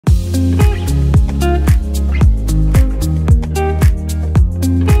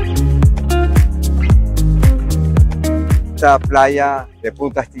esta playa de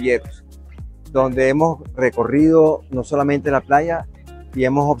Punta Astilleros, donde hemos recorrido no solamente la playa y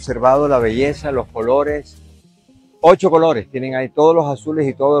hemos observado la belleza, los colores, 8 colores, tienen ahí todos los azules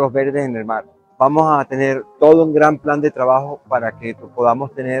y todos los verdes en el mar. Vamos a tener todo un gran plan de trabajo para que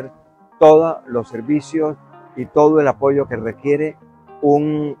podamos tener todos los servicios y todo el apoyo que requiere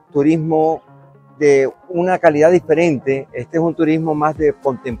un turismo de una calidad diferente. Este es un turismo más de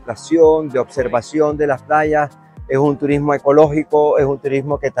contemplación, de observación de las playas, es un turismo ecológico, es un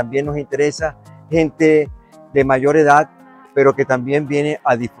turismo que también nos interesa, gente de mayor edad, pero que también viene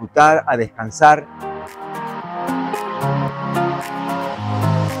a disfrutar, a descansar.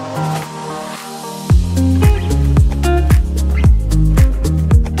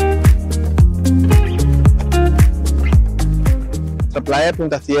 La playa de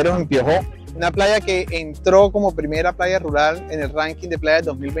Punta Astilleros en Piojó, una playa que entró como primera playa rural en el ranking de playas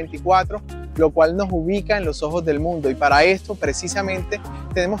 2024, lo cual nos ubica en los ojos del mundo, y para esto precisamente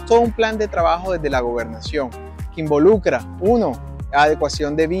tenemos todo un plan de trabajo desde la gobernación que involucra, uno,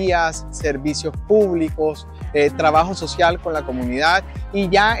 adecuación de vías, servicios públicos, trabajo social con la comunidad, y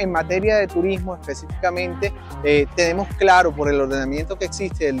ya en materia de turismo específicamente tenemos claro por el ordenamiento que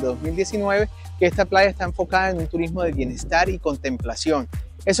existe del 2019 que esta playa está enfocada en un turismo de bienestar y contemplación.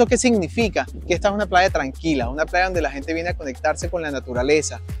 ¿Eso qué significa? Que esta es una playa tranquila, una playa donde la gente viene a conectarse con la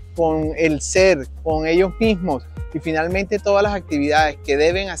naturaleza, con el ser, con ellos mismos, y finalmente todas las actividades que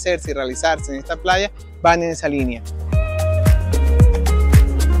deben hacerse y realizarse en esta playa van en esa línea.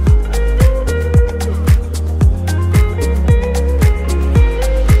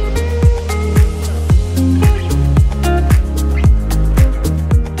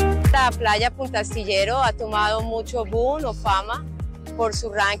 La playa Punta Astilleros ha tomado mucho boom o fama por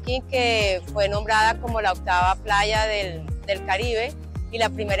su ranking, que fue nombrada como la 8ª playa del Caribe y la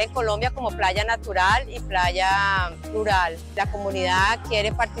primera en Colombia como playa natural y playa rural. La comunidad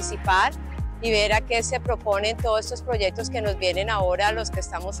quiere participar y ver a qué se proponen todos estos proyectos que nos vienen ahora a los que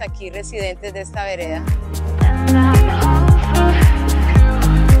estamos aquí residentes de esta vereda.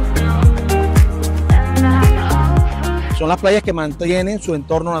 Son las playas que mantienen su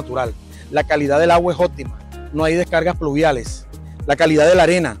entorno natural. La calidad del agua es óptima, no hay descargas pluviales. La calidad de la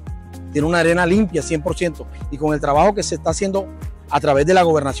arena, tiene una arena limpia 100%, y con el trabajo que se está haciendo a través de la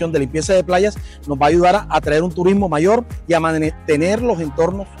gobernación de limpieza de playas nos va a ayudar a atraer un turismo mayor y a mantener los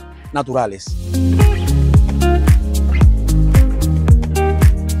entornos naturales.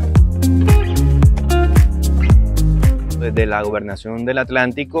 Desde la Gobernación del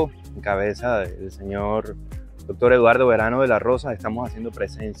Atlántico, en cabeza del señor Dr. Eduardo Verano de la Rosa, estamos haciendo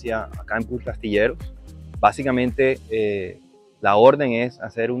presencia acá en Punta Astilleros. Básicamente la orden es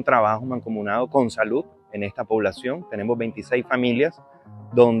hacer un trabajo mancomunado con salud en esta población. Tenemos 26 familias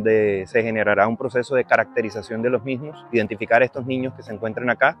donde se generará un proceso de caracterización de los mismos, identificar a estos niños que se encuentran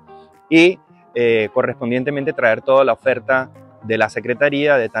acá y correspondientemente traer toda la oferta de la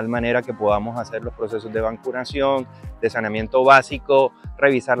Secretaría de tal manera que podamos hacer los procesos de vacunación, de saneamiento básico,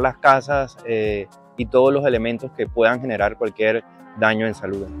 revisar las casas y todos los elementos que puedan generar cualquier daño en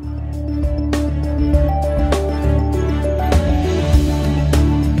salud.